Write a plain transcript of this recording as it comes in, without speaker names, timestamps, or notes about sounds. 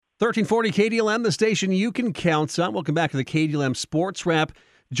1340 KDLM, the station you can count on. Welcome back to the KDLM Sports Wrap.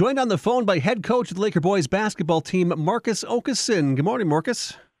 Joined on the phone by head coach of the Laker boys basketball team, Markus Okeson. Good morning,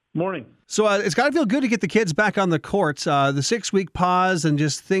 Markus. Morning. So it's got to feel good to get the kids back on the court. The 6-week pause and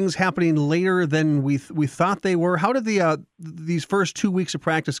just things happening later than we thought they were. How did these first 2 weeks of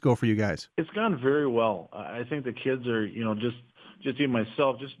practice go for you guys? It's gone very well. I think the kids are, just even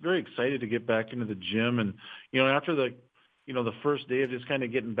myself, just very excited to get back into the gym. And, after the first day of just kind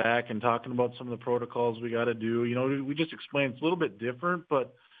of getting back and talking about some of the protocols we got to do, we just explained it's a little bit different,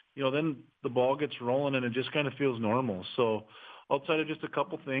 but, then the ball gets rolling and it just kind of feels normal. So outside of just a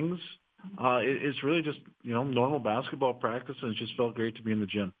couple things, it's really just, normal basketball practice, and it just felt great to be in the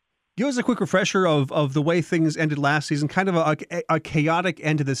gym. Give us a quick refresher of the way things ended last season, kind of a chaotic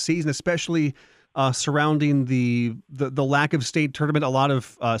end to the season, especially surrounding the lack of state tournament. A lot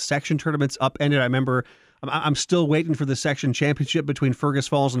of section tournaments upended. I remember I'm still waiting for the section championship between Fergus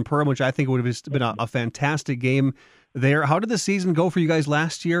Falls and Perham, which I think would have been a fantastic game there. How did the season go for you guys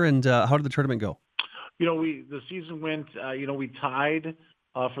last year, and how did the tournament go? The season went, we tied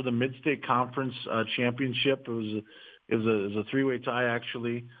for the Mid-State Conference championship. It was a three-way tie,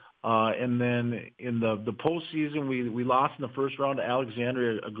 actually. And then in the postseason, we lost in the first round to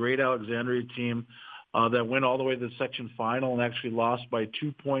Alexandria, a great Alexandria team that went all the way to the section final and actually lost by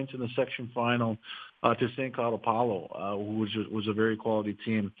 2 points in the section final to St. Cloud Apollo, which was a very quality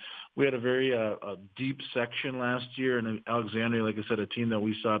team. We had a very deep section last year, and Alexandria, like I said, a team that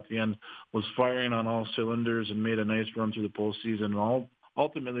we saw at the end was firing on all cylinders and made a nice run through the postseason, and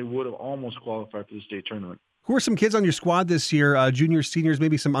ultimately would have almost qualified for the state tournament. Who are some kids on your squad this year, juniors, seniors,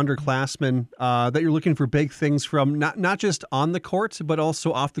 maybe some underclassmen that you're looking for big things from, not just on the court, but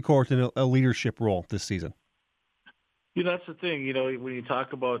also off the court in a leadership role this season? That's the thing. When you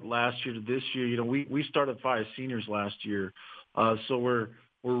talk about last year to this year, we started 5 seniors last year, so we're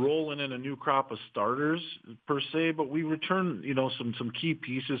rolling in a new crop of starters per se, but we returned some key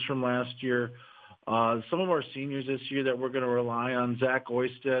pieces from last year. Some of our seniors this year that we're going to rely on, Zach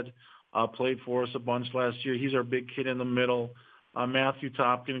Oisted, played for us a bunch last year. He's our big kid in the middle. Matthew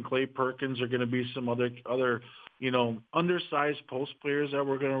Topkin and Clay Perkins are going to be some other undersized post players that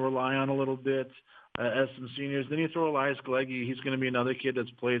we're going to rely on a little bit as some seniors. Then you throw Elias Gleggy. He's going to be another kid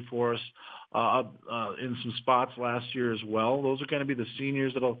that's played for us in some spots last year as well. Those are going to be the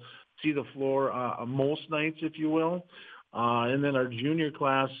seniors that'll see the floor most nights, if you will. And then our junior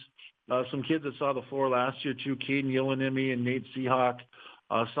class, some kids that saw the floor last year too, Caden Yellowjackets and Nate Seahawk,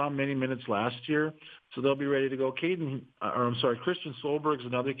 saw many minutes last year, so they'll be ready to go. Christian Solberg's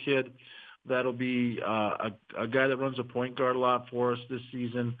another kid that'll be a guy that runs a point guard a lot for us this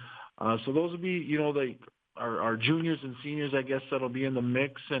season. So those will be, our juniors and seniors, I guess, that'll be in the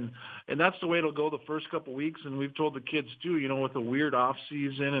mix, and that's the way it'll go the first couple weeks. And we've told the kids too, with a weird off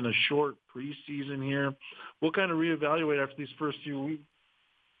season and a short preseason here, we'll kind of reevaluate after these first few weeks,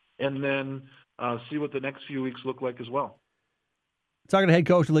 and then see what the next few weeks look like as well. Talking to head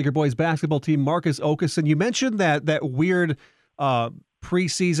coach of the Laker boys basketball team, Markus Okeson. You mentioned that weird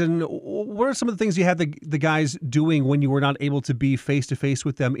preseason. What are some of the things you had the guys doing when you were not able to be face-to-face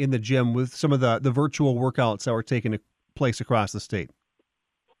with them in the gym with some of the virtual workouts that were taking place across the state?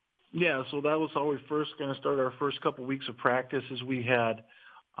 Yeah, so that was how we first going to start our first couple weeks of practice, is we had,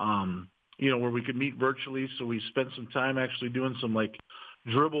 where we could meet virtually. So we spent some time actually doing some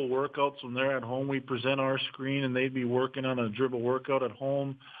dribble workouts. When they're at home, we present our screen and they'd be working on a dribble workout at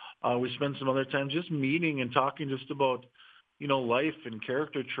home. We spent some other time just meeting and talking just about, life and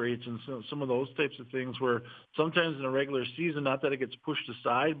character traits and some of those types of things, where sometimes in a regular season, not that it gets pushed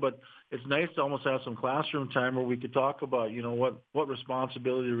aside, but it's nice to almost have some classroom time where we could talk about, what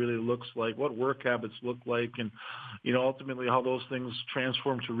responsibility really looks like, what work habits look like, and, ultimately how those things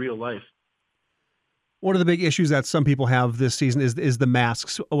transform to real life. One of the big issues that some people have this season is the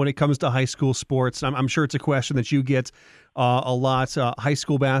masks when it comes to high school sports. I'm sure it's a question that you get a lot. High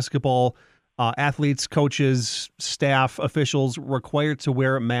school basketball, athletes, coaches, staff, officials required to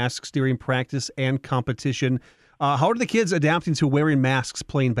wear masks during practice and competition. How are the kids adapting to wearing masks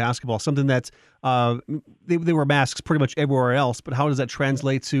playing basketball? Something that they wear masks pretty much everywhere else, but how does that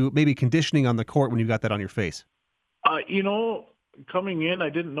translate to maybe conditioning on the court when you've got that on your face? Coming in, I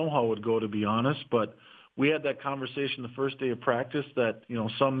didn't know how it would go, to be honest, but we had that conversation the first day of practice that,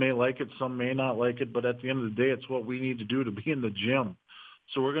 some may like it, some may not like it, but at the end of the day, it's what we need to do to be in the gym.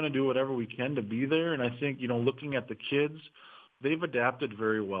 So we're going to do whatever we can to be there. And I think, looking at the kids, they've adapted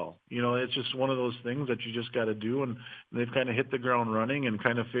very well. It's just one of those things that you just got to do. And they've kind of hit the ground running and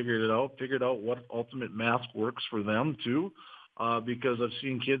kind of figured out what ultimate mask works for them too. Because I've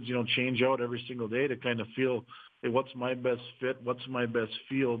seen kids, change out every single day to kind of feel hey, what's my best fit? What's my best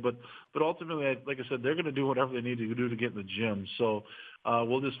feel? But ultimately, like I said, they're going to do whatever they need to do to get in the gym. So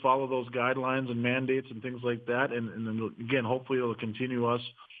we'll just follow those guidelines and mandates and things like that. And then, again, hopefully it'll continue us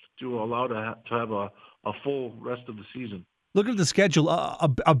to allow to have a full rest of the season. Look at the schedule.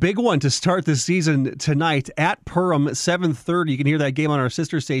 A big one to start the season tonight at Perham, 7:30. You can hear that game on our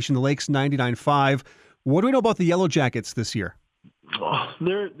sister station, the Lakes 99.5. What do we know about the Yellowjackets this year? Oh,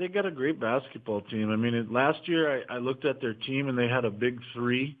 they got a great basketball team. I mean, last year I looked at their team and they had a big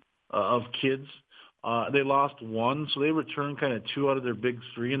three of kids. They lost one, so they returned kind of two out of their big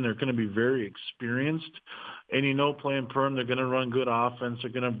three, and they're going to be very experienced. And playing Perm, they're going to run good offense.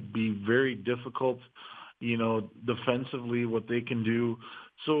 They're going to be very difficult, defensively, what they can do.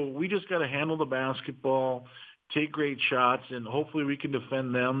 So we just got to handle the basketball, take great shots, and hopefully we can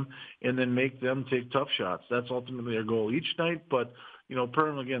defend them and then make them take tough shots. That's ultimately our goal each night. But,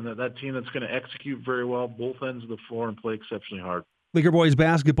 Perham, again, that team that's going to execute very well both ends of the floor and play exceptionally hard. Laker boys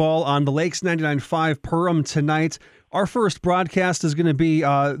basketball on the Lakes 99.5 Perham tonight. Our first broadcast is going to be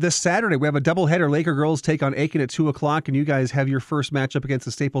this Saturday. We have a doubleheader. Laker girls take on Aiken at 2 o'clock, and you guys have your first matchup against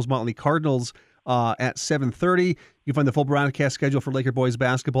the Staples Motley Cardinals at 7:30. You can find the full broadcast schedule for Laker boys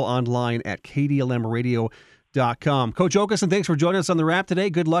basketball online at KDLMradio.com. Coach Okeson, thanks for joining us on the Wrap today.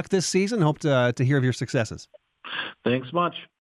 Good luck this season. Hope to hear of your successes. Thanks much.